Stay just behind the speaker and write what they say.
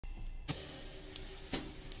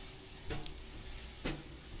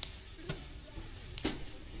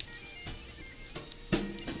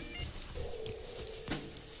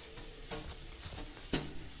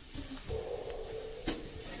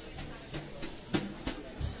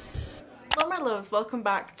loves, welcome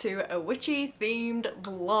back to a witchy themed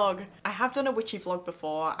vlog. I have done a witchy vlog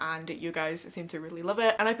before and you guys seem to really love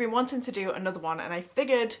it, and I've been wanting to do another one, and I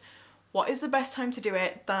figured what is the best time to do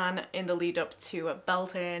it than in the lead up to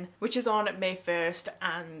Beltane, which is on May 1st,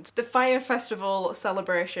 and the fire festival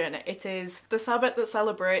celebration. It is the Sabbath that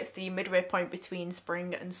celebrates the midway point between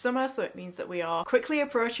spring and summer, so it means that we are quickly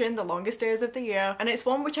approaching the longest days of the year, and it's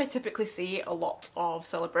one which I typically see a lot of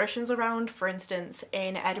celebrations around. For instance,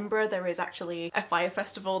 in Edinburgh there is actually a fire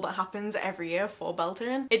festival that happens every year for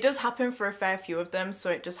Beltane. It does happen for a fair few of them, so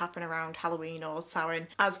it does happen around Halloween or Samhain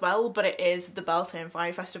as well, but it is the Beltane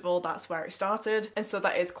Fire Festival that's where it started, and so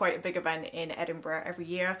that is quite a big event in Edinburgh every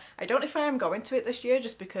year. I don't know if I am going to it this year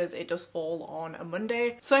just because it does fall on a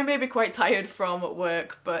Monday, so I may be quite tired from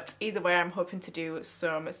work, but either way I'm hoping to do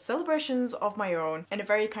some celebrations of my own in a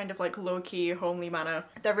very kind of like low-key, homely manner.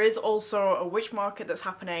 There is also a witch market that's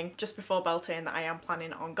happening just before Beltane that I am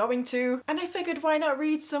planning on going to, and I figured why not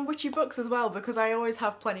read some witchy books as well, because I always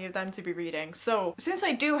have plenty of them to be reading. So since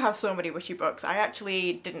I do have so many witchy books, I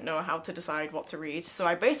actually didn't know how to decide what to read, so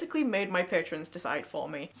I basically made my patrons decide for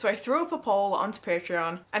me. So I threw up a poll onto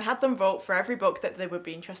Patreon and had them vote for every book that they would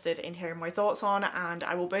be interested in hearing my thoughts on, and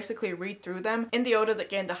I will basically read through them in the order that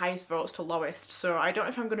gained the highest votes to lowest. So I don't know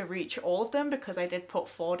if I'm going to reach all of them because I did put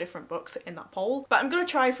 4 different books in that poll, but I'm going to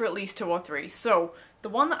try for at least 2 or 3. So the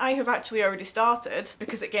one that I have actually already started,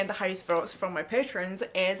 because it gained the highest votes from my patrons,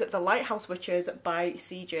 is The Lighthouse Witches by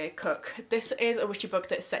C.J. Cook. This is a witchy book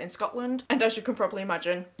that is set in Scotland, and as you can probably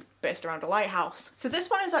imagine, based around a lighthouse. So this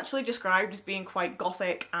one is actually described as being quite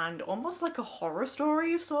gothic and almost like a horror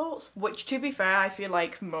story of sorts, which, to be fair, I feel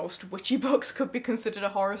like most witchy books could be considered a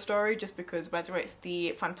horror story, just because whether it's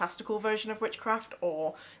the fantastical version of witchcraft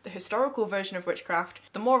or the historical version of witchcraft,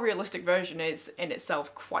 the more realistic version is in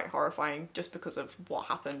itself quite horrifying just because of what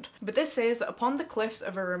happened. But this says that upon the cliffs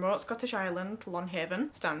of a remote Scottish island,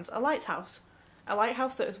 Lonhaven, stands a lighthouse. A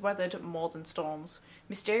lighthouse that has weathered more than storms.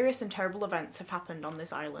 Mysterious and terrible events have happened on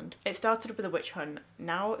this island. It started with a witch hunt.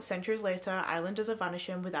 Now, centuries later, islanders are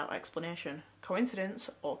vanishing without explanation. Coincidence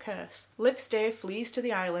or curse? Liv Stay flees to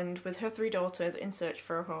the island with her 3 daughters in search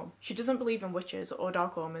for a home. She doesn't believe in witches or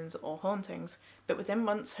dark omens or hauntings, but within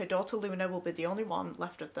months her daughter Luna will be the only one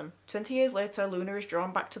left of them. 20 years later, Luna is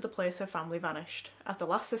drawn back to the place her family vanished. As the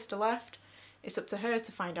last sister left, it's up to her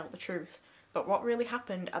to find out the truth. But what really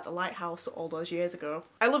happened at the lighthouse all those years ago?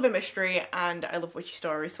 I love a mystery and I love witchy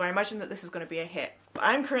stories, so I imagine that this is going to be a hit. But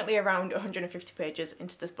I'm currently around 150 pages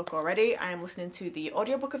into this book already. I am listening to the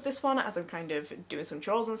audiobook of this one as I'm kind of doing some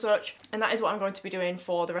chores and such, and that is what I'm going to be doing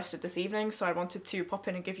for the rest of this evening, so I wanted to pop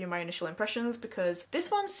in and give you my initial impressions because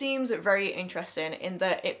this one seems very interesting in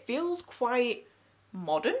that it feels quite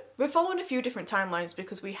modern. We're following a few different timelines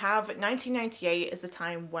because we have 1998 as the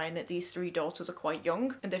time when these 3 daughters are quite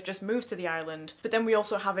young and they've just moved to the island, but then we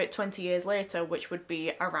also have it 20 years later, which would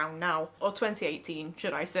be around now, or 2018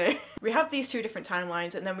 should I say. We have these 2 different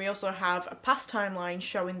timelines, and then we also have a past timeline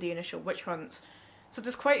showing the initial witch hunts. So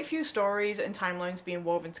there's quite a few stories and timelines being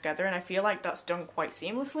woven together, and I feel like that's done quite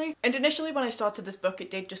seamlessly. And initially when I started this book, it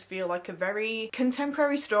did just feel like a very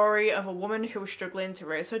contemporary story of a woman who was struggling to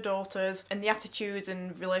raise her daughters, and the attitudes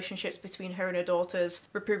and relationships between her and her daughters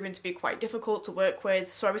were proving to be quite difficult to work with.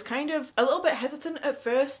 So I was kind of a little bit hesitant at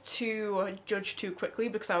first to judge too quickly,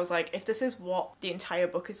 because I was like, if this is what the entire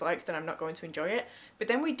book is like, then I'm not going to enjoy it. But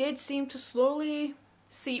then we did seem to slowly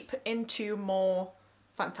seep into more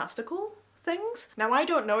fantastical things. Now, I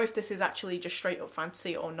don't know if this is actually just straight up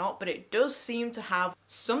fantasy or not, but it does seem to have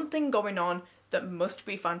something going on that must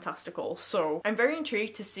be fantastical, so I'm very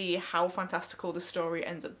intrigued to see how fantastical the story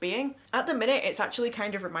ends up being. At the minute, it's actually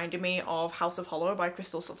kind of reminding me of House of Hollow by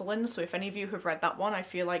Crystal Sutherland, so if any of you have read that one, I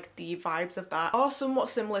feel like the vibes of that are somewhat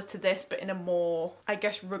similar to this, but in a more, I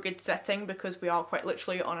guess, rugged setting, because we are quite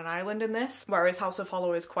literally on an island in this, whereas House of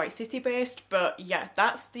Hollow is quite city-based. But yeah,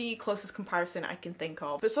 that's the closest comparison I can think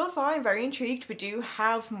of. But so far, I'm very intrigued. We do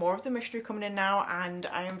have more of the mystery coming in now, and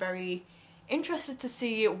I am very interested to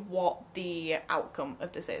see what the outcome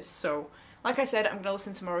of this is. So like I said, I'm going to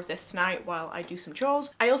listen to more of this tonight while I do some chores.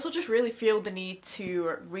 I also just really feel the need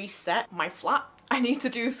to reset my flat. I need to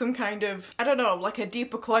do some kind of, I don't know, like a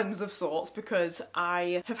deeper cleanse of sorts, because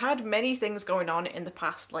I have had many things going on in the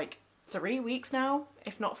past like 3 weeks now,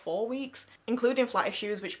 if not 4 weeks, including flat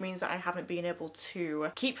issues, which means that I haven't been able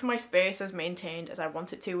to keep my space as maintained as I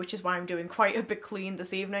want it to, which is why I'm doing quite a big clean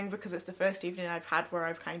this evening, because it's the first evening I've had where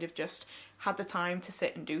I've kind of just had the time to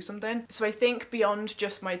sit and do something. So I think beyond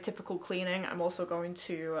just my typical cleaning, I'm also going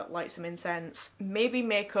to light some incense, maybe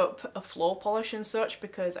make up a floor polish and such,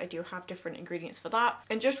 because I do have different ingredients for that,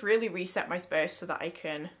 and just really reset my space so that I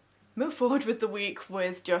can move forward with the week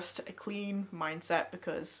with just a clean mindset,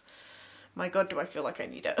 because my god, do I feel like I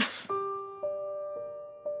need it.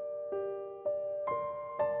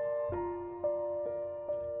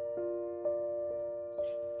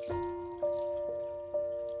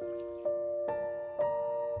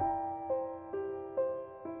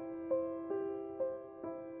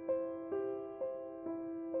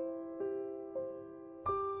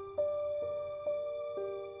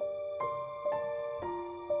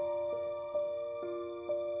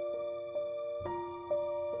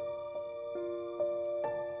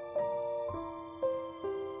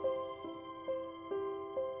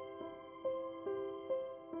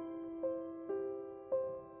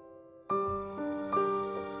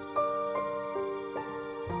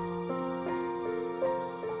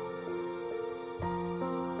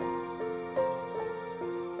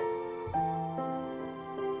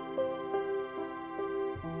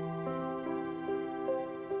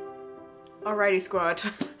 Alrighty squad,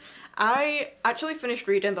 I actually finished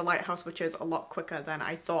reading The Lighthouse Witches a lot quicker than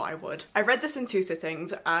I thought I would. I read this in 2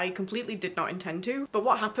 sittings. I completely did not intend to, but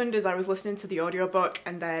what happened is I was listening to the audiobook,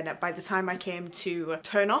 and then by the time I came to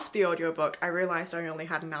turn off the audiobook, I realised I only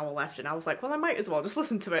had an hour left, and I was like, well, I might as well just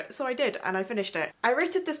listen to it. So I did, and I finished it. I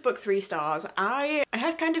rated this book 3 stars. I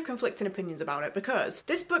had kind of conflicting opinions about it, because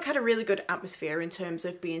this book had a really good atmosphere in terms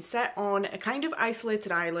of being set on a kind of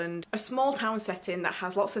isolated island, a small town setting that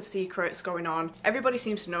has lots of secrets going on. Everybody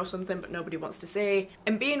seems to know something but nobody wants to say,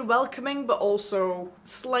 and being welcoming but also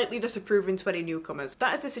slightly disapproving to any newcomers.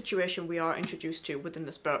 That is the situation we are introduced to within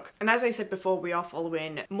this book. And as I said before, we are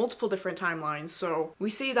following multiple different timelines, so we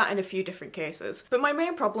see that in a few different cases. But my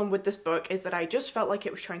main problem with this book is that I just felt like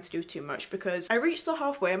it was trying to do too much, because I reached the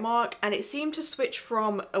halfway mark and it seemed to switch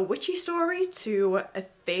from a witchy story to a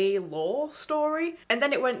fae lore story, and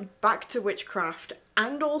then it went back to witchcraft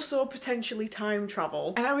and also potentially time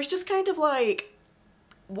travel, and I was just kind of like,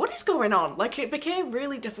 what is going on? Like, it became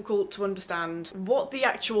really difficult to understand what the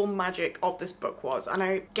actual magic of this book was, and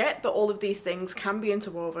I get that all of these things can be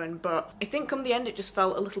interwoven, but I think come the end it just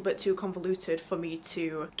felt a little bit too convoluted for me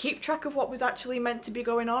to keep track of what was actually meant to be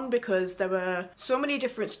going on, because there were so many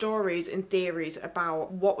different stories and theories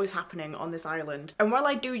about what was happening on this island. And while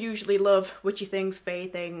I do usually love witchy things, fae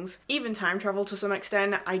things, even time travel to some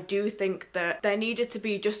extent, I do think that there needed to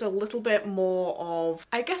be just a little bit more of,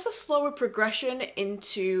 I guess, a slower progression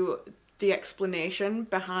into the explanation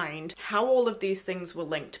behind how all of these things were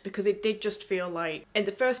linked, because it did just feel like in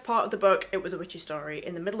the first part of the book it was a witchy story,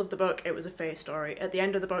 in the middle of the book it was a fae story, at the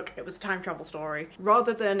end of the book it was a time travel story,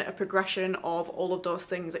 rather than a progression of all of those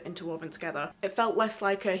things interwoven together. It felt less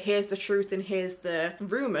like a here's the truth and here's the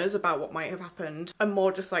rumours about what might have happened, and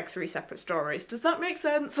more just like 3 separate stories. Does that make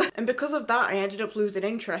sense? And because of that I ended up losing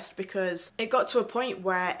interest, because it got to a point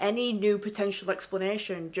where any new potential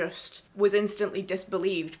explanation just was instantly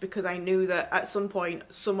disbelieved, because I knew that at some point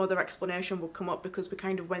some other explanation would come up, because we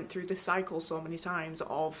kind of went through this cycle so many times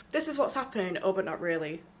of this is what's happening, oh but not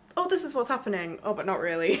really. Oh, this is what's happening, oh but not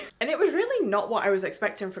really. And it was really not what I was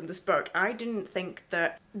expecting from this book. I didn't think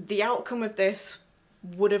that the outcome of this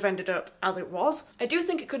would have ended up as it was. I do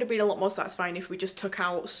think it could have been a lot more satisfying if we just took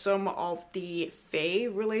out some of the fae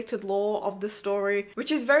related lore of the story,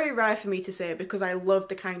 which is very rare for me to say because I love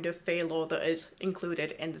the kind of fae lore that is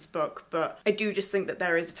included in this book, but I do just think that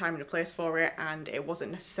there is a time and a place for it, and it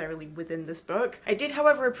wasn't necessarily within this book. I did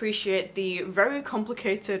however appreciate the very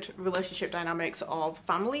complicated relationship dynamics of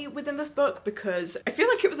family within this book, because I feel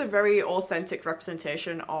like it was a very authentic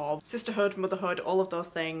representation of sisterhood, motherhood, all of those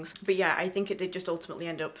things. But yeah, I think it did just ultimately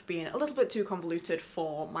end up being a little bit too convoluted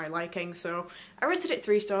for my liking, so I rated it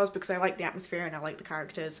 3 stars because I like the atmosphere and I like the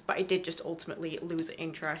characters, but I did just ultimately lose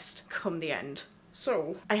interest come the end.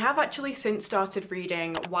 So, I have actually since started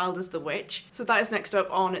reading Wild as the Witch, so that is next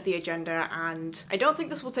up on the agenda, and I don't think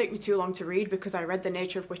this will take me too long to read because I read The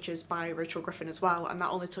Nature of Witches by Rachel Griffin as well, and that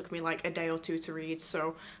only took me like a day or 2 to read,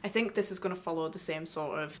 so I think this is going to follow the same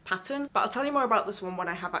sort of pattern. But I'll tell you more about this one when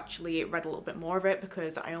I have actually read a little bit more of it,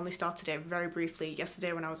 because I only started it very briefly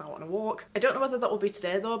yesterday when I was out on a walk. I don't know whether that will be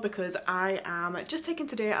today though, because I am just taking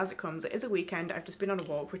today as it comes. It is a weekend, I've just been on a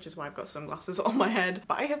walk, which is why I've got sunglasses on my head,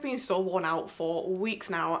 but I have been so worn out for weeks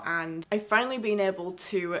now, and I've finally been able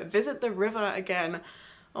to visit the river again.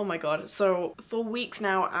 Oh my god. So for weeks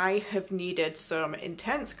now I have needed some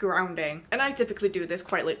intense grounding, and I typically do this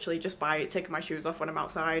quite literally just by taking my shoes off when I'm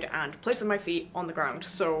outside and placing my feet on the ground.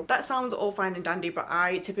 So that sounds all fine and dandy, but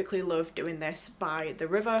I typically love doing this by the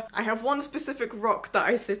river. I have one specific rock that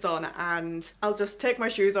I sit on, and I'll just take my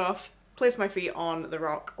shoes off, place my feet on the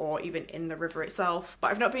rock or even in the river itself.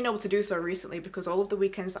 But I've not been able to do so recently because all of the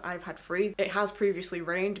weekends that I've had free, it has previously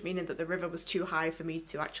rained, meaning that the river was too high for me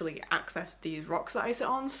to actually access these rocks that I sit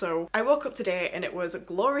on. So I woke up today and it was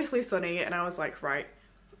gloriously sunny and I was like, right,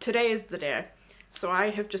 today is the day. So I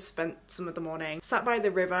have just spent some of the morning sat by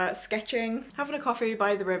the river sketching, having a coffee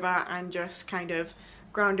by the river and just kind of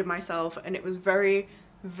grounding myself, and it was very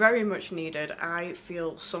much needed. I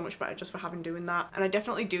feel so much better just for having doing that, and I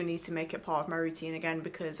definitely do need to make it part of my routine again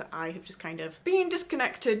because I have just kind of been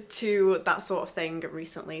disconnected to that sort of thing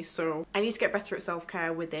recently. So I need to get better at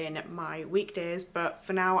self-care within my weekdays, but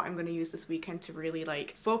for now I'm going to use this weekend to really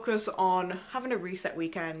like focus on having a reset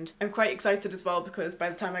weekend. I'm quite excited as well because by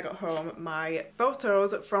the time I got home my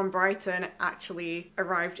photos from Brighton actually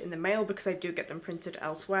arrived in the mail, because I do get them printed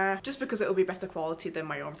elsewhere, just because it'll be better quality than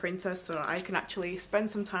my own printer, so I can actually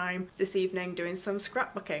spend some time this evening doing some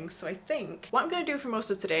scrapbooking. So I think what I'm going to do for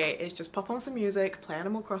most of today is just pop on some music, play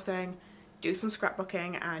Animal Crossing, do some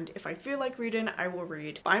scrapbooking, and if I feel like reading, I will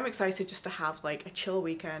read. But I'm excited just to have like a chill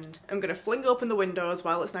weekend. I'm gonna fling open the windows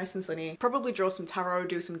while it's nice and sunny, probably draw some tarot,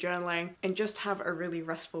 do some journaling, and just have a really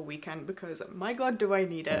restful weekend because my god do I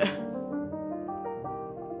need it.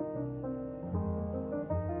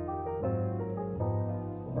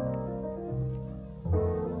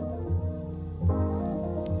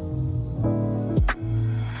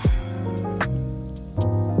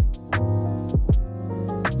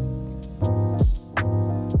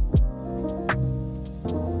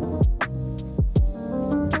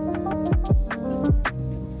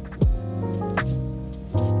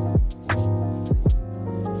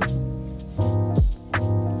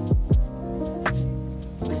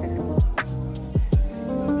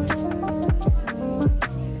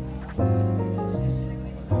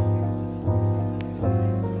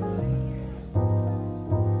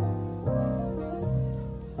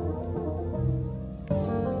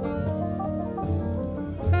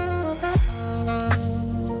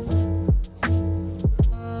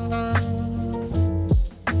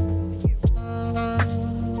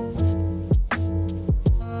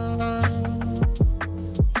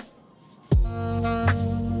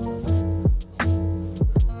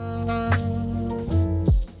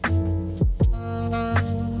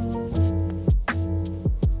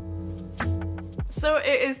 So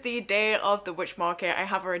it is the day of the witch market. I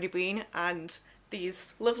have already been, and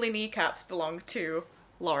these lovely kneecaps belong to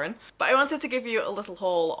Lauren. But I wanted to give you a little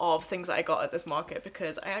haul of things that I got at this market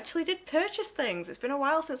because I actually did purchase things. It's been a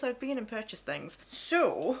while since I've been and purchased things.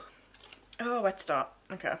 So, oh, where to start?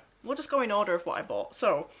 Okay, we'll just go in order of what I bought.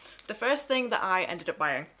 So, the first thing that I ended up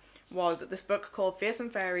buying was this book called Fearsome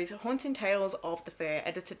Fairies, Haunting Tales of the Fae,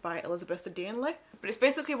 edited by Elizabeth Deanley. But it's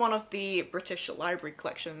basically one of the British library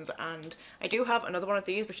collections, and I do have another one of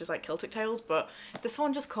these which is like Celtic Tales, but this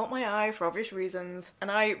one just caught my eye for obvious reasons, and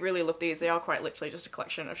I really love these. They are quite literally just a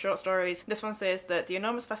collection of short stories. This one says that the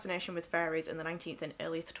enormous fascination with fairies in the 19th and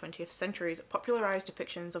early 20th centuries popularised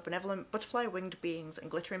depictions of benevolent butterfly-winged beings and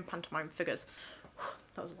glittering pantomime figures.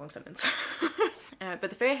 That was a long sentence. But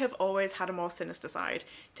the Fae have always had a more sinister side.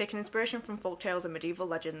 Taking inspiration from folktales and medieval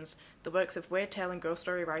legends, the works of weird tale and ghost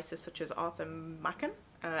story writers such as Arthur Machen,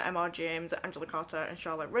 M.R. James, Angela Carter and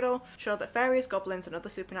Charlotte Riddle show that fairies, goblins and other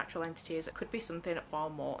supernatural entities could be something far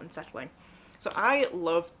more unsettling. So I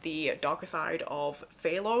love the darker side of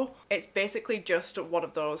Fae lore. It's basically just one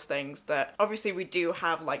of those things that obviously we do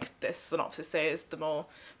have, like this synopsis says, the more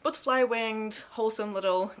butterfly-winged, wholesome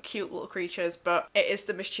little, cute little creatures, but it is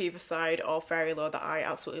the mischievous side of fairy lore that I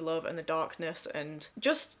absolutely love, and the darkness, and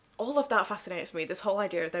just all of that fascinates me. This whole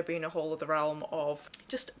idea of there being a whole other realm of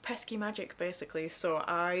just pesky magic, basically. So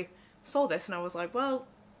I saw this and I was like, well,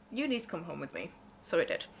 you need to come home with me. So I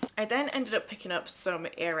did. I then ended up picking up some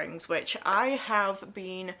earrings, which I have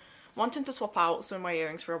been wanting to swap out some of my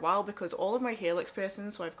earrings for a while because all of my helix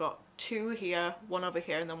piercings, so I've got two here, one over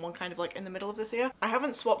here, and then one kind of like in the middle of this ear. I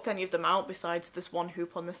haven't swapped any of them out besides this one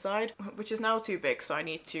hoop on this side, which is now too big, so I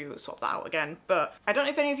need to swap that out again. But I don't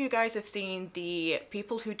know if any of you guys have seen the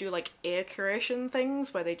people who do like ear curation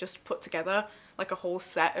things where they just put together like a whole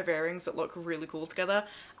set of earrings that look really cool together.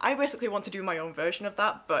 I basically want to do my own version of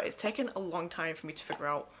that, but it's taken a long time for me to figure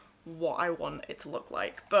out what I want it to look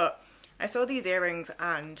like. But I saw these earrings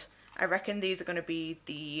and I reckon these are going to be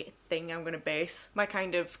the thing I'm going to base my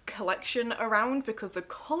kind of collection around because the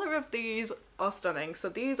colour of these are stunning. So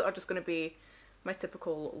these are just going to be my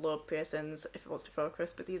typical lobe piercings if it wants to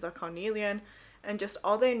focus, but these are carnelian, and just,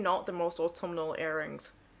 are they not the most autumnal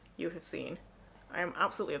earrings you have seen? I am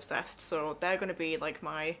absolutely obsessed. So they're going to be like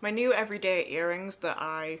my new everyday earrings that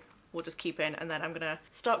I we'll just keep in, and then I'm gonna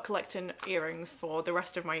start collecting earrings for the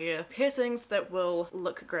rest of my ear piercings that will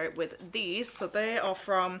look great with these. So they are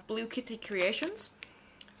from Blue Kitty Creations,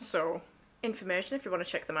 so information if you want to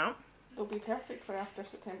check them out. They'll be perfect for after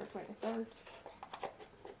September 23rd.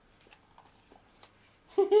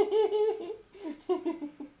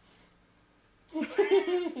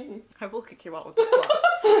 I will kick you out with this one.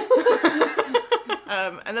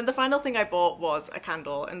 And then the final thing I bought was a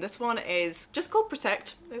candle, and this one is just called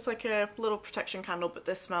Protect. It's like a little protection candle, but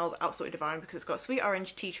this smells absolutely divine because it's got sweet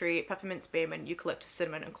orange, tea tree, peppermint, spearmint, eucalyptus,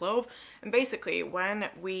 cinnamon and clove. And basically when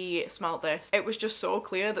we smelled this, it was just so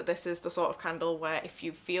clear that this is the sort of candle where if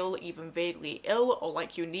you feel even vaguely ill or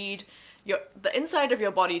like you need the inside of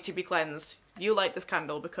your body to be cleansed, you light this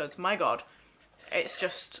candle, because my god, it's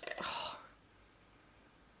just... Oh,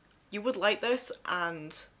 you would light this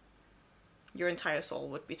and your entire soul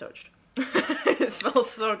would be touched. It smells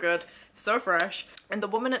so good, so fresh. And the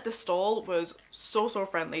woman at the stall was so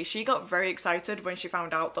friendly. She got very excited when she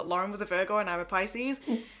found out that Lauren was a Virgo and I'm a Pisces,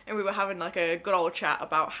 and we were having like a good old chat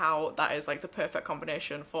about how that is like the perfect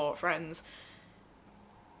combination for friends.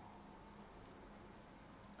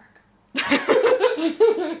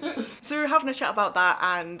 So we were having a chat about that,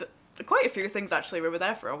 and quite a few things actually. We were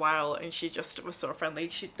there for a while and she just was so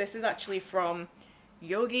friendly. This is actually from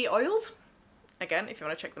Yogi Oils. Again, if you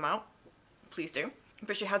want to check them out, please do.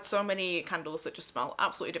 But she had so many candles that just smell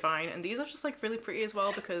absolutely divine, and these are just like really pretty as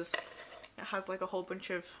well because it has like a whole bunch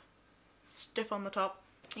of stuff on the top.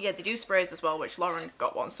 Yeah, they do sprays as well, which Lauren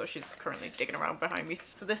got one, so she's currently digging around behind me.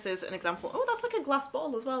 So this is an example. Oh, that's like a glass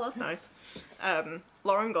bottle as well, that's nice.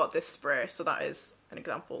 Lauren got this spray, so that is an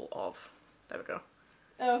example of... There we go.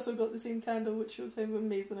 I also got the same candle, which shows how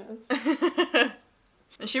amazing it is.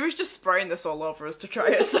 And she was just spraying this all over us to try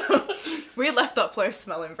it, so we left that place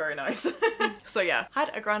smelling very nice. So yeah,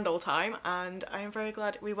 had a grand old time, and I am very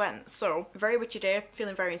glad we went. So, very witchy day,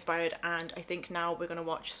 feeling very inspired, and I think now we're gonna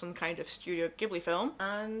watch some kind of Studio Ghibli film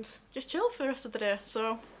and just chill for the rest of the day,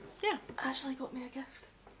 so yeah. Ashley got me a gift.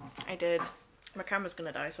 I did. My camera's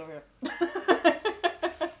gonna die, sorry.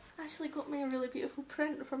 Ashley got me a really beautiful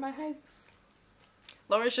print for my house.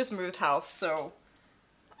 Laura's just moved house, so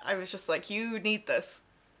I was just like, you need this,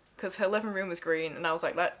 because her living room is green, and I was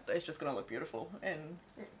like, that is just gonna look beautiful in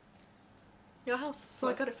your house, so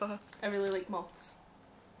I got it for her. I really like moths.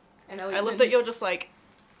 And I love that you're just like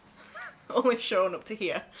only showing up to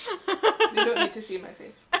here. You don't need to see my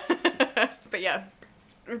face. But yeah,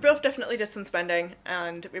 we both definitely did some spending,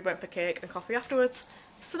 and we went for cake and coffee afterwards,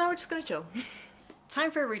 so now we're just gonna chill. Time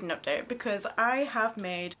for a reading update, because I have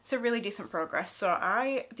made some really decent progress. So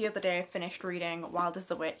I, the other day, finished reading Wild as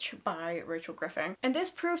the Witch by Rachel Griffin. And this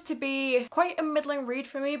proved to be quite a middling read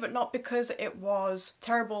for me, but not because it was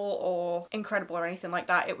terrible or incredible or anything like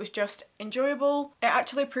that. It was just enjoyable. It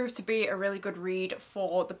actually proved to be a really good read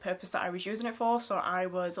for the purpose that I was using it for. So I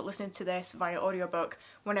was listening to this via audiobook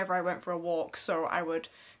whenever I went for a walk. So I would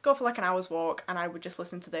go for like an hour's walk and I would just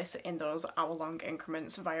listen to this in those hour-long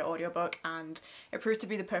increments via audiobook, and it proved to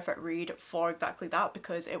be the perfect read for exactly that,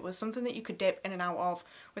 because it was something that you could dip in and out of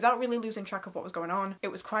without really losing track of what was going on.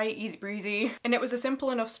 It was quite easy breezy, and it was a simple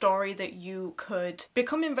enough story that you could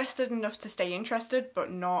become invested enough to stay interested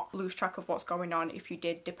but not lose track of what's going on if you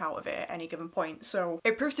did dip out of it at any given point. So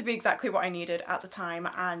it proved to be exactly what I needed at the time,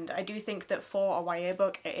 and I do think that for a YA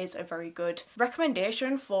book it is a very good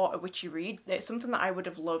recommendation for a witchy read. It's something that I would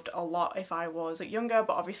have loved a lot if I was younger,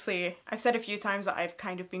 but obviously I've said a few times that I've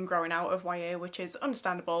kind of been growing out of YA, which is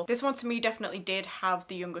understandable. This one to me definitely did have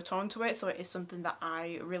the younger tone to it, so it is something that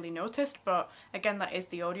I really noticed, but again, that is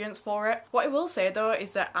the audience for it. What I will say though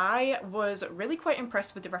is that I was really quite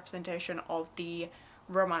impressed with the representation of the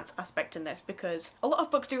romance aspect in this, because a lot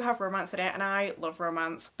of books do have romance in it and I love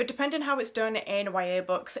romance, but depending how it's done in YA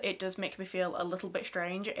books, it does make me feel a little bit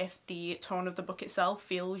strange if the tone of the book itself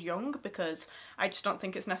feels young, because I just don't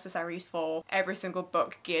think it's necessary for every single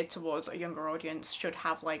book geared towards a younger audience should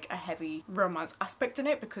have like a heavy romance aspect in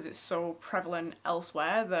it, because it's so prevalent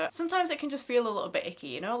elsewhere that sometimes it can just feel a little bit icky,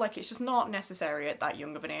 you know, like it's just not necessary at that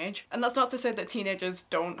young of an age. And that's not to say that teenagers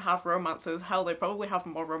don't have romances. Hell, they probably have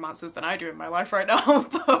more romances than I do in my life right now.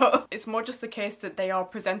 But it's more just the case that they are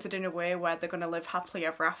presented in a way where they're going to live happily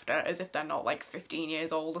ever after, as if they're not like 15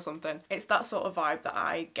 years old or something. It's that sort of vibe that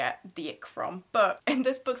I get the ick from. But in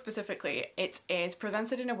this book specifically, it is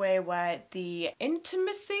presented in a way where the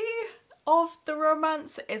intimacy of the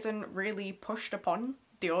romance isn't really pushed upon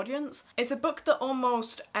the audience. It's a book that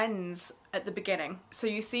almost ends at the beginning. So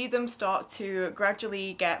you see them start to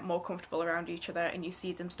gradually get more comfortable around each other, and you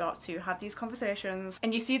see them start to have these conversations,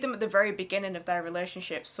 and you see them at the very beginning of their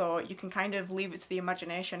relationship, so you can kind of leave it to the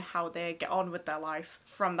imagination how they get on with their life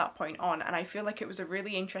from that point on. And I feel like it was a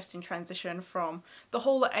really interesting transition from the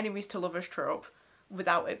whole enemies to lovers trope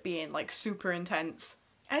without it being like super intense.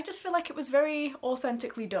 I just feel like it was very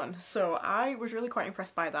authentically done, so I was really quite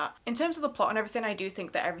impressed by that. In terms of the plot and everything, I do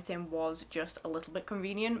think that everything was just a little bit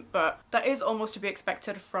convenient, but that is almost to be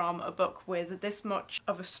expected from a book with this much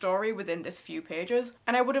of a story within this few pages.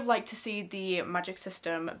 And I would have liked to see the magic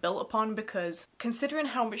system built upon, because considering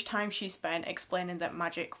how much time she spent explaining that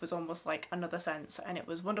magic was almost like another sense, and it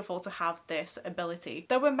was wonderful to have this ability.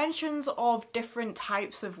 There were mentions of different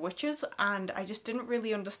types of witches, and I just didn't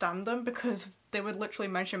really understand them because they were literally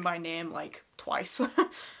mentioned by name like twice.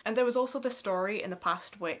 And there was also the story in the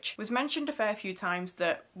past which was mentioned a fair few times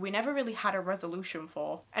that we never really had a resolution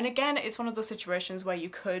for. And again, it's one of those situations where you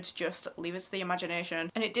could just leave it to the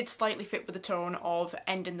imagination, and it did slightly fit with the tone of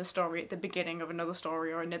ending the story at the beginning of another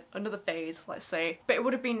story or another phase, let's say. But it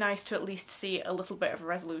would have been nice to at least see a little bit of a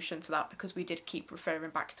resolution to that, because we did keep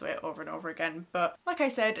referring back to it over and over again. But like I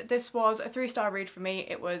said, this was a 3-star read for me.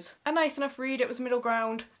 It was a nice enough read, it was middle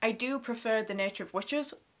ground. I do prefer the nature of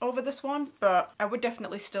witches over this one, but I would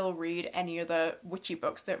definitely still read any other witchy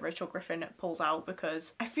books that Rachel Griffin pulls out,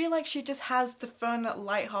 because I feel like she just has the fun,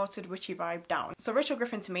 light-hearted witchy vibe down. So Rachel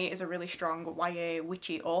Griffin to me is a really strong YA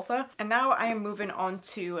witchy author. And now I am moving on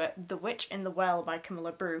to The Witch in the Well by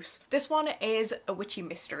Camilla Bruce. This one is a witchy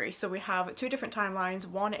mystery. So we have 2 different timelines,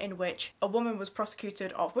 one in which a woman was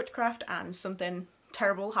prosecuted of witchcraft and something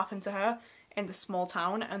terrible happened to her in the small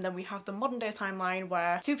town, and then we have the modern day timeline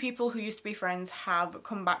where 2 people who used to be friends have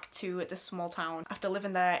come back to this small town after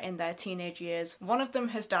living there in their teenage years. One of them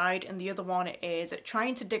has died, and the other one is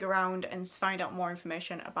trying to dig around and find out more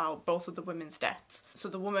information about both of the women's deaths. So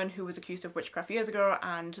the woman who was accused of witchcraft years ago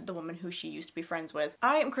and the woman who she used to be friends with.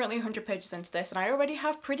 I am currently 100 pages into this, and I already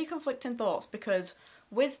have pretty conflicting thoughts, because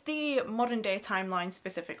with the modern day timeline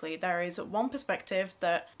specifically, there is one perspective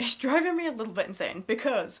that is driving me a little bit insane,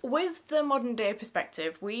 because with the modern day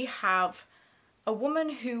perspective, we have a woman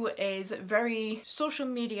who is very social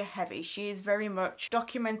media heavy. She is very much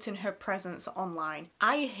documenting her presence online.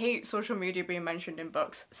 I hate social media being mentioned in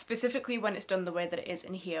books, specifically when it's done the way that it is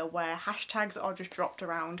in here, where hashtags are just dropped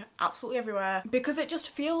around absolutely everywhere, because it just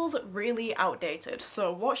feels really outdated.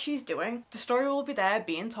 So what she's doing, the story will be there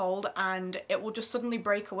being told, and it will just suddenly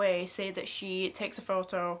break away, say that she takes a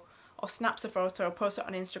photo or snaps a photo, posts it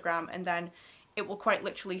on Instagram, and then it will quite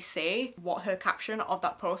literally say what her caption of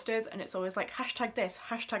that post is, and it's always like hashtag this,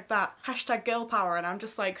 hashtag that, hashtag girl power, and I'm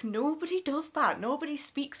just like, nobody does that. Nobody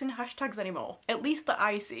speaks in hashtags anymore, at least that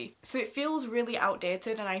I see. So it feels really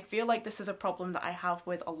outdated, and I feel like this is a problem that I have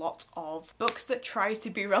with a lot of books that try to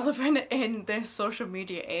be relevant in this social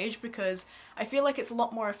media age, because I feel like it's a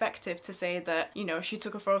lot more effective to say that, you know, she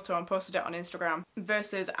took a photo and posted it on Instagram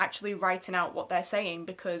versus actually writing out what they're saying,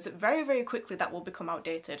 because very, very quickly that will become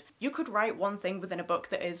outdated. You could write one thing within a book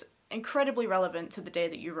that is incredibly relevant to the day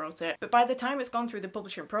that you wrote it, but by the time it's gone through the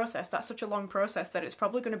publishing process, that's such a long process that it's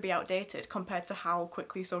probably going to be outdated compared to how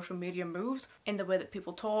quickly social media moves in the way that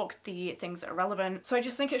people talk, the things that are relevant. So I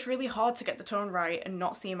just think it's really hard to get the tone right and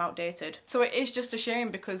not seem outdated. So it is just a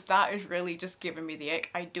shame, because that is really just giving me the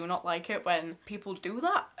ick. I do not like it when people do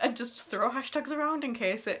that and just throw hashtags around in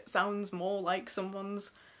case it sounds more like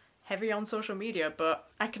someone's heavy on social media, but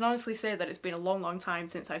I can honestly say that it's been a long time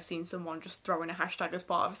since I've seen someone just throw in a hashtag as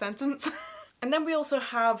part of a sentence. And then we also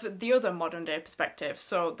have the other modern day perspective.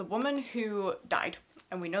 So the woman who died,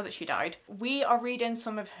 and we know that she died, we are reading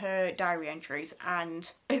some of her diary entries, and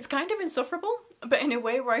it's kind of insufferable, but in a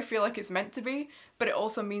way where I feel like it's meant to be, but it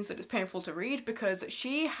also means that it's painful to read, because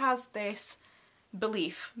she has this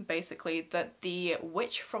belief, basically, that the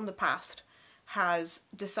witch from the past has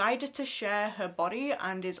decided to share her body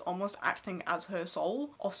and is almost acting as her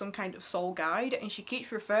soul or some kind of soul guide, and she keeps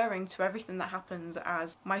referring to everything that happens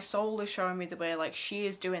as my soul is showing me the way, like she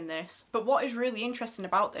is doing this. But what is really interesting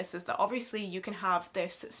about this is that obviously you can have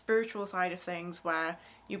this spiritual side of things where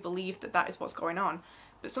you believe that that is what's going on,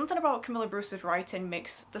 but something about Camilla Bruce's writing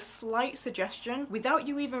makes the slight suggestion, without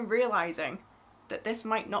you even realising, that this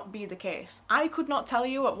might not be the case. I could not tell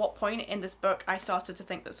you at what point in this book I started to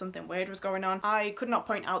think that something weird was going on. I could not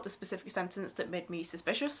point out the specific sentence that made me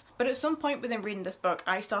suspicious, but at some point within reading this book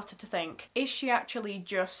I started to think, is she actually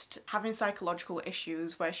just having psychological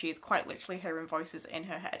issues where she is quite literally hearing voices in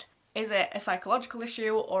her head? Is it a psychological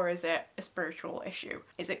issue or is it a spiritual issue?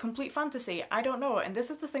 Is it complete fantasy? I don't know. And this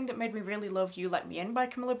is the thing that made me really love You Let Me In by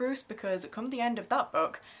Camilla Bruce, because come the end of that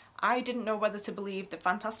book, I didn't know whether to believe the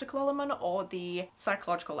fantastical element or the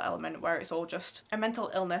psychological element, where it's all just a mental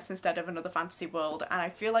illness instead of another fantasy world. And I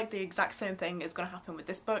feel like the exact same thing is going to happen with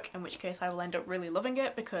this book, in which case I will end up really loving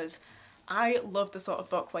it, because I love the sort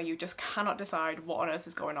of book where you just cannot decide what on earth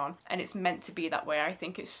is going on, and it's meant to be that way. I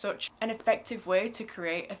think it's such an effective way to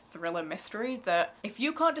create a thriller mystery that if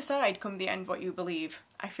you can't decide come the end what you believe,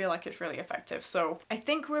 I feel like it's really effective. So I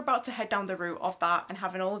think we're about to head down the route of that and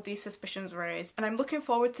having all of these suspicions raised, and I'm looking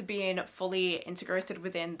forward to being fully integrated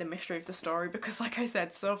within the mystery of the story, because like I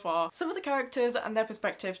said, so far some of the characters and their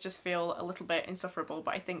perspectives just feel a little bit insufferable,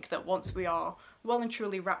 but I think that once we are well and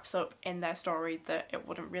truly wraps up in their story, that it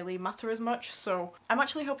wouldn't really matter as much. So I'm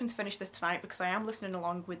actually hoping to finish this tonight, because I am listening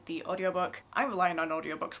along with the audiobook. I'm relying on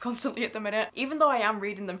audiobooks constantly at the minute. Even though I am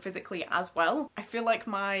reading them physically as well, I feel like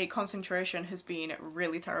my concentration has been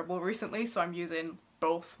really terrible recently, so I'm using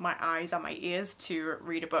both my eyes and my ears to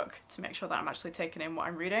read a book to make sure that I'm actually taking in what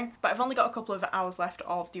I'm reading. But I've only got a couple of hours left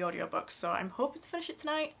of the audiobook, so I'm hoping to finish it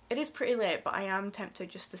tonight. It is pretty late, but I am tempted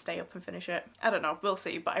just to stay up and finish it. I don't know, we'll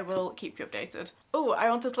see, but I will keep you updated. Oh, I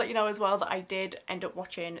wanted to let you know as well that I did end up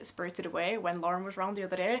watching Spirited Away when Lauren was around the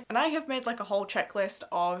other day, and I have made like a whole checklist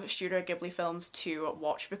of Studio Ghibli films to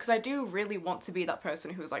watch, because I do really want to be that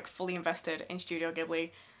person who's like fully invested in Studio Ghibli.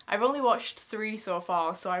 I've only watched 3 so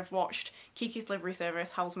far, so I've watched Kiki's Delivery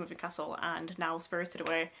Service, Howl's Moving Castle, and now Spirited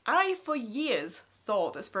Away. I, for years,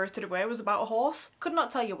 thought that Spirited Away was about a horse. Could not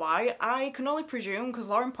tell you why. I can only presume because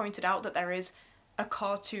Lauren pointed out that there is a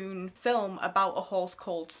cartoon film about a horse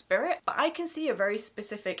called Spirit, but I can see a very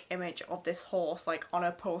specific image of this horse like on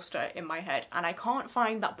a poster in my head, and I can't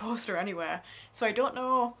find that poster anywhere, so I don't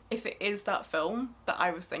know if it is that film that I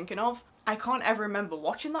was thinking of. I can't ever remember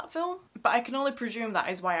watching that film, but I can only presume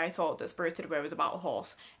that is why I thought that Spirited Away was about a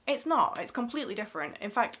horse. It's not, it's completely different.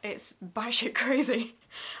 In fact, it's batshit crazy.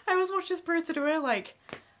 I was watching Spirited Away like,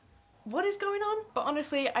 what is going on? But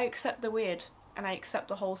honestly, I accept the weird, and I accept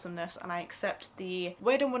the wholesomeness, and I accept the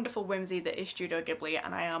weird and wonderful whimsy that is Studio Ghibli,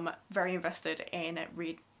 and I am very invested in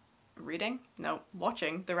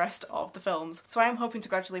watching the rest of the films. So I am hoping to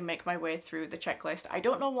gradually make my way through the checklist. I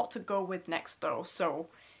don't know what to go with next though, so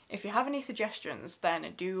if you have any suggestions, then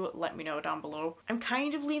do let me know down below. I'm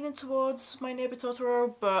kind of leaning towards My Neighbor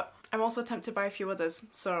Totoro, but I'm also tempted by a few others,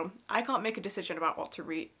 so I can't make a decision about what to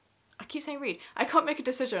read. I keep saying read. I can't make a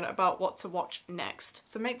decision about what to watch next,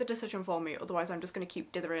 so make the decision for me, otherwise I'm just going to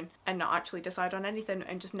keep dithering and not actually decide on anything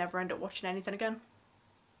and just never end up watching anything again.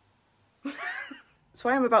 So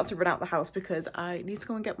I am about to run out the house because I need to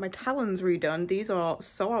go and get my talons redone. These are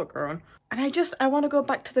so outgrown. And I want to go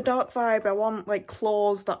back to the dark vibe. I want like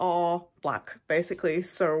claws that are black, basically.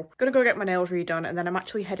 So I'm gonna go get my nails redone, and then I'm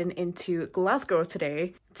actually heading into Glasgow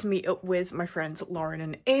today to meet up with my friends Lauren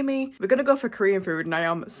and Amy. We're gonna go for Korean food, and I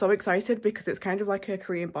am so excited because it's kind of like a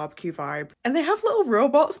Korean barbecue vibe. And they have little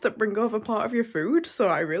robots that bring over part of your food, so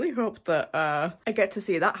I really hope that I get to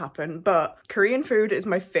see that happen. But Korean food is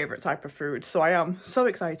my favourite type of food, so I am so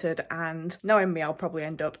excited, and knowing me, I'll probably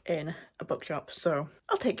end up in a bookshop, so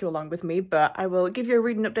I'll take you along with me, but I will give you a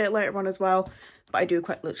reading update later on as well. But I do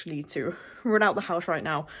quite literally need to run out the house right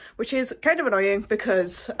now, which is kind of annoying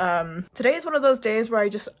because today is one of those days where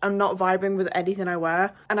I'm not vibing with anything I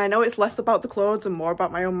wear, and I know it's less about the clothes and more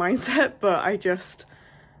about my own mindset, but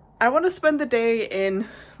I want to spend the day in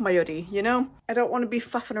my hoodie, you know? I don't want to be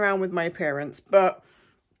faffing around with my appearance, but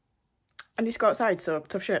I need to go outside, so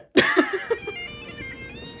tough shit.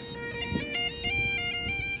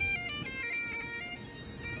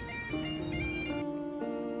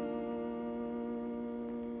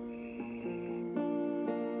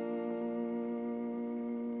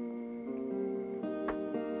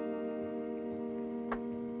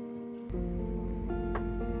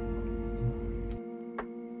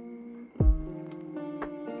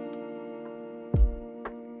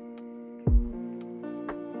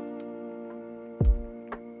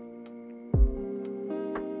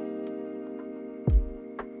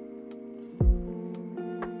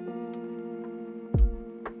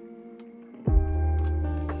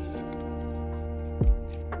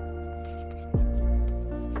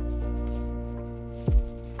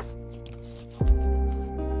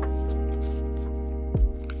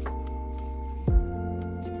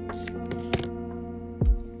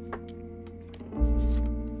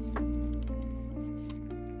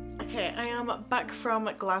 Okay, I am back from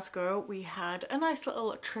Glasgow. We had a nice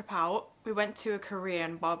little trip out. We went to a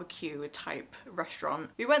Korean barbecue type restaurant.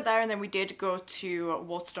 We went there and then we did go to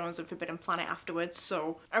Waterstones and Forbidden Planet afterwards.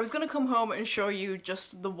 So I was gonna come home and show you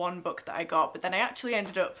just the one book that I got, but then I actually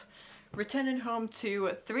ended up returning home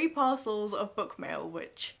to 3 parcels of book mail,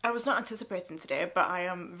 which I was not anticipating today, but I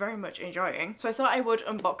am very much enjoying. So I thought I would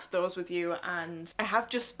unbox those with you, and I have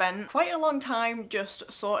just spent quite a long time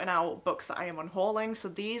just sorting out books that I am unhauling. So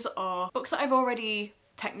these are books that I've already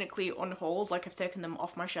technically unhauled, like I've taken them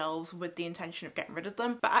off my shelves with the intention of getting rid of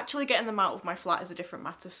them, but actually getting them out of my flat is a different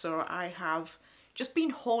matter. So I have just been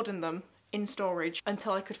hoarding them in storage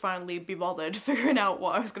until I could finally be bothered figuring out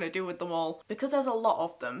what I was going to do with them all, because there's a lot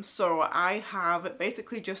of them. So I have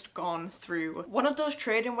basically just gone through one of those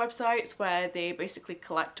trading websites where they basically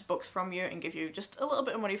collect books from you and give you just a little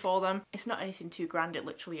bit of money for them. It's not anything too grand, it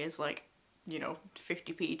literally is like, you know,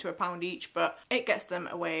 50p to £1 each, but it gets them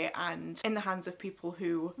away and in the hands of people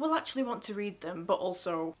who will actually want to read them. But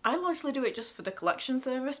also, I largely do it just for the collection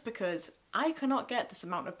service, because I cannot get this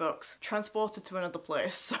amount of books transported to another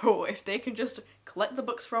place. So if they can just collect the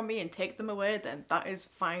books from me and take them away, then that is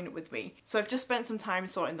fine with me. So I've just spent some time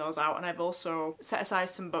sorting those out, and I've also set aside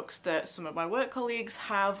some books that some of my work colleagues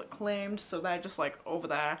have claimed, so they're just like over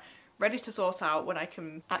there ready to sort out when I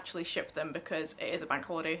can actually ship them, because it is a bank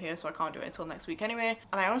holiday here, so I can't do it until next week anyway.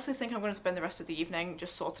 And I honestly think I'm going to spend the rest of the evening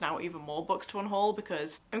just sorting out even more books to unhaul,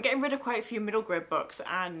 because I'm getting rid of quite a few middle grade books,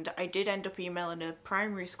 and I did end up emailing a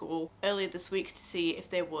primary school earlier this week to see if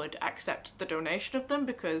they would accept the donation of them,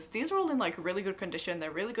 because these are all in like really good condition, they're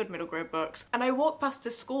really good middle grade books. And I walk past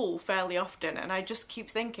this school fairly often, and I just keep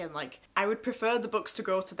thinking like I would prefer the books to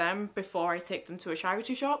go to them before I take them to a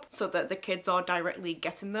charity shop, so that the kids are directly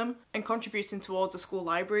getting them. And contributing towards a school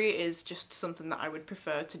library is just something that I would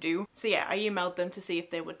prefer to do. So yeah, I emailed them to see if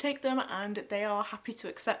they would take them, and they are happy to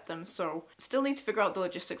accept them. So still need to figure out the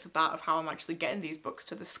logistics of that, of how I'm actually getting these books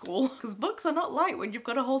to the school, because books are not light when you've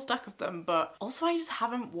got a whole stack of them. But also I just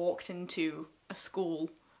haven't walked into a school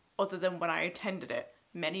other than when I attended it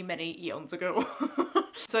many eons ago.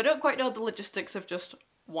 So I don't quite know the logistics of just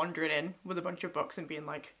wandering in with a bunch of books and being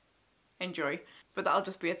like, enjoy. But that'll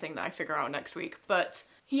just be a thing that I figure out next week. But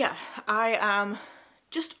yeah, I am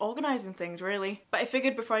just organising things really. But I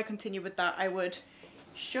figured before I continue with that, I would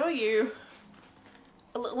show you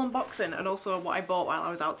a little unboxing and also what I bought while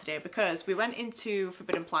I was out today, because we went into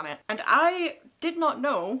Forbidden Planet and I did not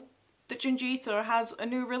know that Junji Ito has a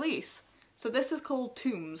new release. So this is called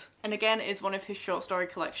Tombs, and again is one of his short story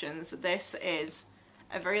collections. This is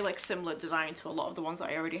a very like similar design to a lot of the ones that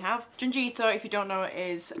I already have. Junji Ito, if you don't know,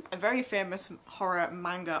 is a very famous horror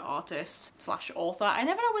manga artist slash author. I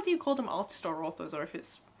never know whether you call them artists or authors, or if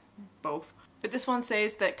it's both. But this one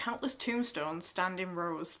says that countless tombstones stand in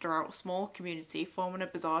rows throughout a small community, forming a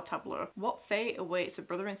bizarre tableau. What fate awaits a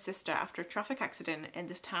brother and sister after a traffic accident in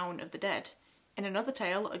this town of the dead? In another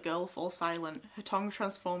tale, a girl falls silent, her tongue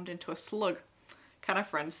transformed into a slug. Can a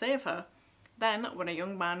friend save her? Then, when a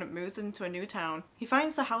young man moves into a new town, he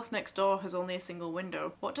finds the house next door has only a single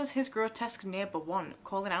window. What does his grotesque neighbour want,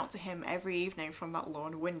 calling out to him every evening from that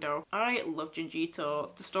lone window? I love Junji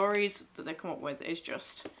Ito. The stories that they come up with is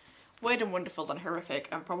just weird and wonderful and horrific,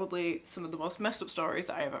 and probably some of the most messed up stories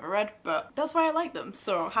that I have ever read, but that's why I like them.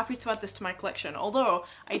 So happy to add this to my collection. Although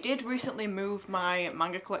I did recently move my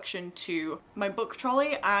manga collection to my book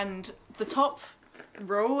trolley, and the top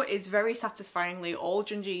row is very satisfyingly all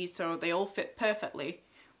Junji Ito. They all fit perfectly,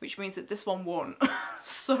 which means that this one won't.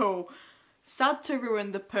 So sad to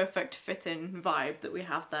ruin the perfect fitting vibe that we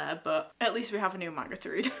have there, but at least we have a new manga to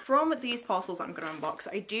read. From these parcels I'm going to unbox,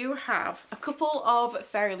 I do have a couple of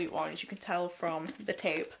Fairy Loot ones, you can tell from the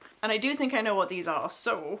tape, and I do think I know what these are,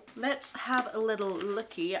 so let's have a little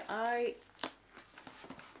looky. I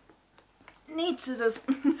need scissors.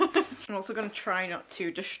 I'm also going to try not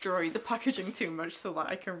to destroy the packaging too much so that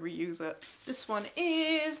I can reuse it. This one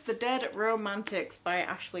is The Dead Romantics by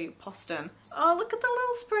Ashley Poston. Oh, look at the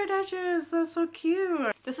little sprayed edges, they're so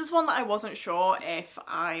cute. This is one that I wasn't sure if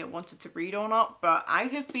I wanted to read or not, but I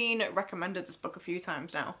have been recommended this book a few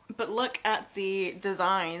times now. But look at the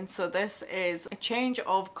design. So this is a change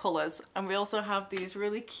of colours, and we also have these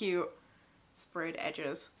really cute sprayed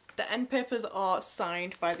edges. The end papers are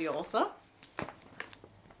signed by the author.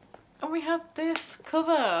 And we have this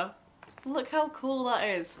cover. Look how cool that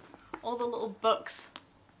is. All the little books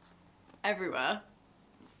everywhere.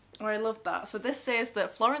 Oh, I love that. So this says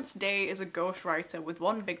that Florence Day is a ghostwriter with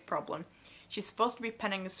one big problem. She's supposed to be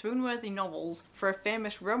penning swoon-worthy novels for a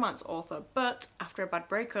famous romance author, but after a bad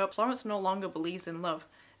breakup, Florence no longer believes in love.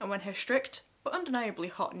 And when her strict, but undeniably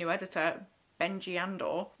hot new editor, Benji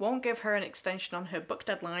Andor, won't give her an extension on her book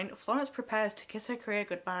deadline, Florence prepares to kiss her career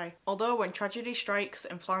goodbye. Although when tragedy strikes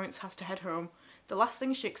and Florence has to head home, the last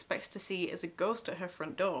thing she expects to see is a ghost at her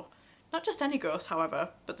front door. Not just any ghost, however,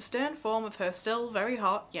 but the stern form of her still very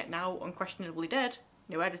hot, yet now unquestionably dead,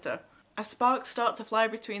 new editor. As sparks start to fly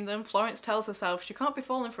between them, Florence tells herself she can't be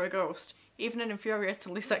falling for a ghost, even an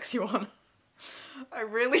infuriatingly sexy one. I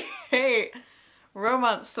really hate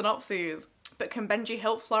romance synopses. But can Benji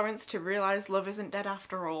help Florence to realise love isn't dead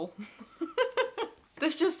after all?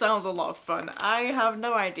 This just sounds a lot of fun. I have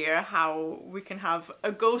no idea how we can have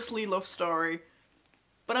a ghostly love story,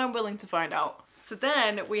 but I'm willing to find out. So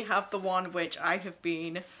then we have the one which I have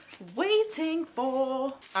been waiting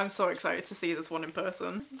for. I'm so excited to see this one in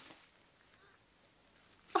person.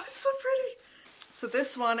 Oh, it's so pretty. So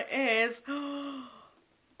this one is, oh,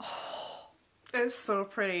 it's so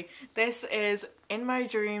pretty. This is In My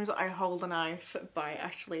Dreams I Hold a Knife by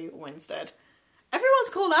Ashley Winstead. Everyone's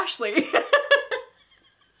called Ashley.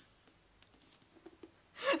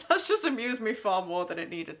 That's just amused me far more than it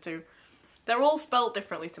needed to. They're all spelled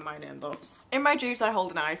differently to my name though. In My Dreams I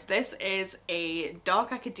Hold a Knife. This is a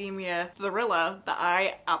dark academia thriller that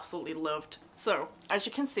I absolutely loved. So, as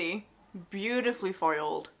you can see, beautifully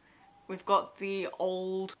foiled. We've got the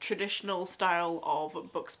old traditional style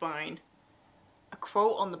of book spine. A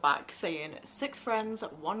quote on the back saying 6 friends,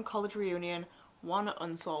 1 college reunion, 1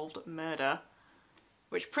 unsolved murder,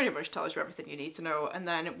 which pretty much tells you everything you need to know. And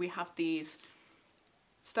then we have these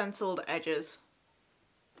stenciled edges,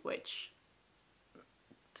 which,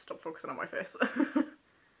 stop focusing on my face,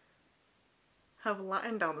 have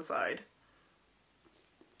Latin down the side.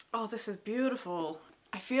 Oh, this is beautiful.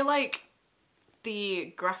 I feel like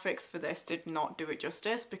the graphics for this did not do it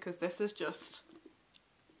justice, because this is just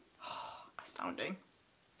astounding.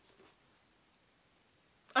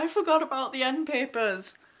 I forgot about the end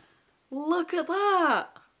papers. Look at that.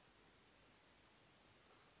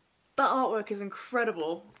 That artwork is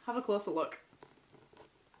incredible. Have a closer look.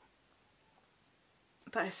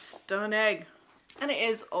 That is stunning. And it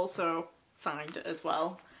is also signed as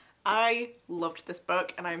well. I loved this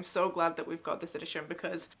book and I'm so glad that we've got this edition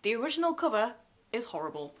because the original cover is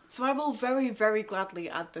horrible. So I will very, very gladly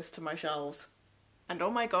add this to my shelves. And oh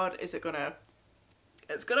my god, is it gonna...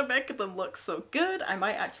 It's gonna make them look so good. I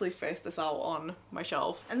might actually face this out on my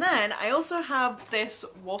shelf. And then I also have this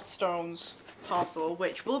Waterstones parcel,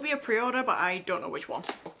 which will be a pre-order, but I don't know which one.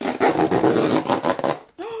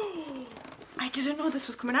 I didn't know this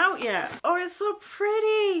was coming out yet. Oh, it's so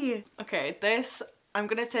pretty. Okay, this, I'm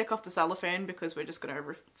gonna take off the cellophane because we're just gonna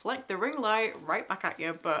reflect the ring light right back at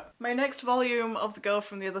you, but my next volume of The Girl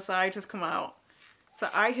from the Other Side has come out. So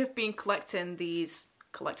I have been collecting these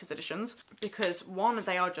collector's editions because 1,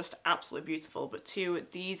 they are just absolutely beautiful, but 2,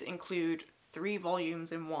 these include 3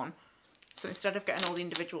 volumes in 1. So instead of getting all the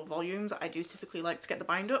individual volumes, I do typically like to get the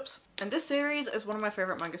bind-ups. And this series is one of my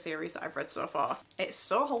favourite manga series that I've read so far. It's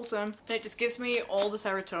so wholesome, and it just gives me all the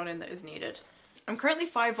serotonin that is needed. I'm currently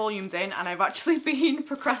 5 volumes in, and I've actually been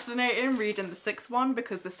procrastinating reading the 6th one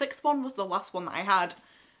because the 6th one was the last one that I had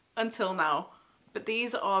until now. But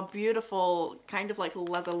these are beautiful, kind of like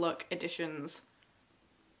leather look editions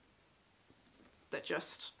that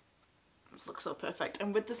just look so perfect.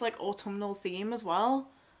 And with this like autumnal theme as well,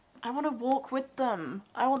 I want to walk with them.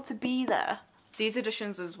 I want to be there. These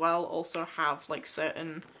editions as well also have like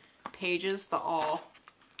certain pages that are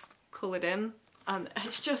coloured in, and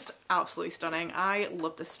it's just absolutely stunning. I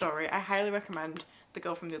love this story. I highly recommend The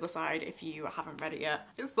Girl from the Other Side if you haven't read it yet.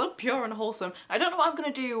 It's so pure and wholesome. I don't know what I'm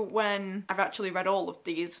going to do when I've actually read all of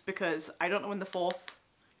these because I don't know when the 4th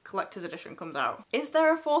collector's edition comes out. Is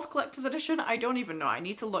there a 4th collector's edition? I don't even know. I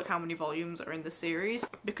need to look how many volumes are in this series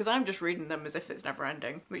because I'm just reading them as if it's never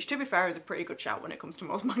ending, which to be fair is a pretty good shout when it comes to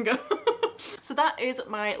most manga. So that is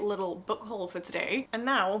my little book haul for today. And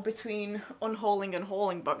now, between unhauling and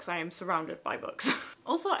hauling books, I am surrounded by books.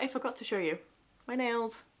 Also, I forgot to show you my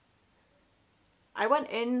nails. I went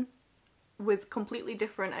in with completely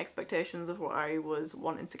different expectations of what I was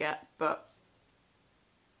wanting to get, but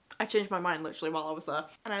I changed my mind literally while I was there.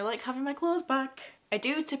 And I like having my clothes back. I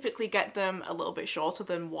do typically get them a little bit shorter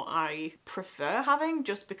than what I prefer having,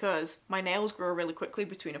 just because my nails grow really quickly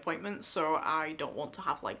between appointments, so I don't want to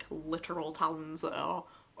have like literal talons that are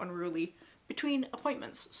unruly between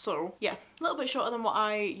appointments. So yeah, a little bit shorter than what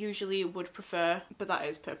I usually would prefer, but that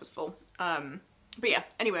is purposeful. But yeah,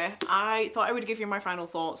 anyway, I thought I would give you my final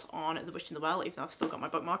thoughts on The Witch in the Well, even though I've still got my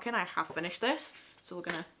bookmark in. I have finished this, so we're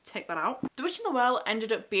gonna take that out. The Witch in the Well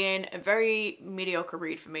ended up being a very mediocre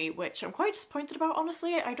read for me, which I'm quite disappointed about,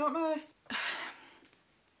 honestly. I don't know if...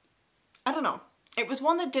 I don't know. it was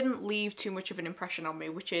one that didn't leave too much of an impression on me,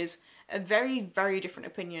 which is a very, very different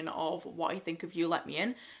opinion of what I think of You Let Me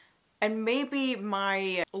In. And maybe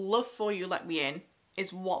my love for You Let Me In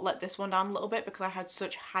is what let this one down a little bit, because I had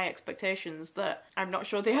such high expectations that I'm not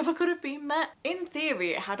sure they ever could have been met. In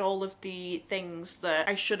theory, it had all of the things that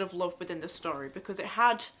I should have loved within the story, because it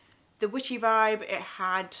had the witchy vibe, it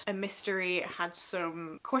had a mystery, it had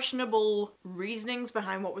some questionable reasonings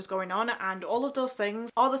behind what was going on, and all of those things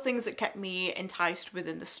are the things that kept me enticed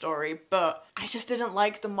within the story. But I just didn't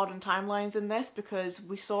like the modern timelines in this, because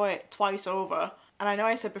we saw it twice over. And I know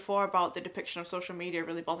I said before about the depiction of social media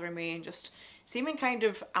really bothering me and just seeming kind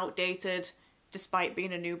of outdated despite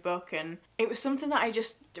being a new book, and it was something that I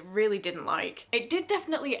just really didn't like. It did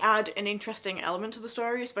definitely add an interesting element to the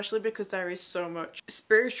story, especially because there is so much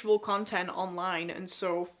spiritual content online, and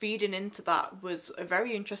so feeding into that was a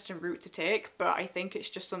very interesting route to take. But I think it's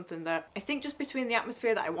just something that, I think just between the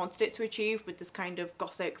atmosphere that I wanted it to achieve with this kind of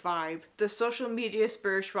gothic vibe, the social media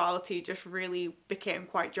spirituality just really became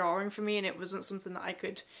quite jarring for me, and it wasn't something that I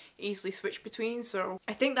could easily switch between. So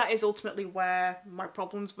I think that is ultimately where my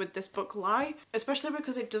problems with this book lie, especially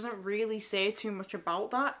because it doesn't really say too much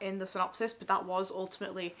about that in the synopsis, but that was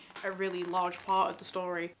ultimately a really large part of the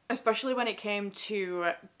story, especially when it came to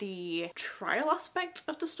the trial aspect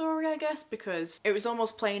of the story, I guess, because it was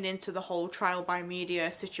almost playing into the whole trial by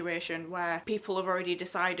media situation where people have already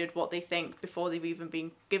decided what they think before they've even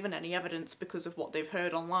been given any evidence because of what they've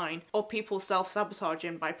heard online, or people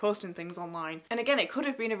self-sabotaging by posting things online. And again, it could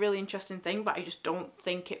have been a really interesting thing, but I just don't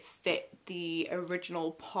think it fit the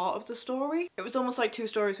original part of the story. It was almost like two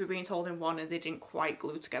stories were being told in one, and they didn't quite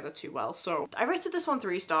glue together too well. So I rated this one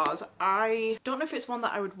 3 stars. I don't know if it's one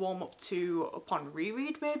that I would warm up to upon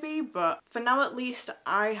reread maybe, but for now at least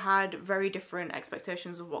I had very different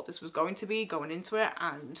expectations of what this was going to be going into it,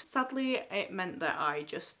 and sadly it meant that I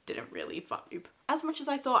just didn't really vibe as much as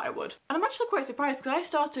I thought I would. And I'm actually quite surprised, because I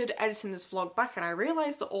started editing this vlog back and I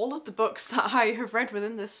realised that all of the books that I have read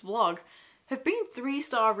within this vlog have been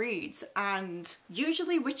 3-star reads, and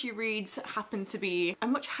usually witchy reads happen to be a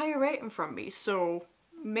much higher rating from me, so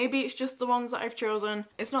maybe it's just the ones that I've chosen.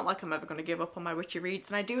 It's not like I'm ever going to give up on my witchy reads,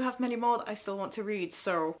 and I do have many more that I still want to read,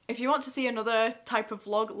 so if you want to see another type of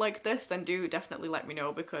vlog like this, then do definitely let me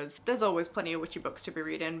know, because there's always plenty of witchy books to be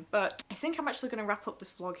reading. But I think I'm actually going to wrap up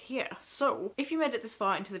this vlog here. So if you made it this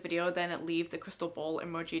far into the video, then leave the crystal ball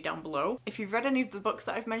emoji down below. If you've read any of the books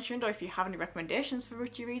that I've mentioned, or if you have any recommendations for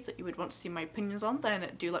witchy reads that you would want to see my opinions on, then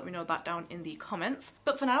do let me know that down in the comments.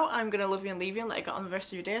 But for now, I'm going to love you and leave you and let you get on the rest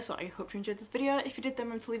of your day, so I hope you enjoyed this video. If you did,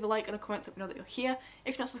 then remember to leave a like and a comment so let me know that you're here.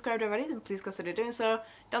 If you're not subscribed already, then please consider doing so.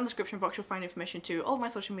 Down the description box you'll find information to all of my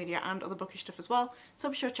social media and other bookish stuff as well, so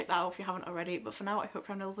be sure to check that out if you haven't already. But for now, I hope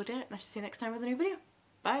you're having a lovely day, and I shall see you next time with a new video.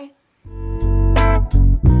 Bye!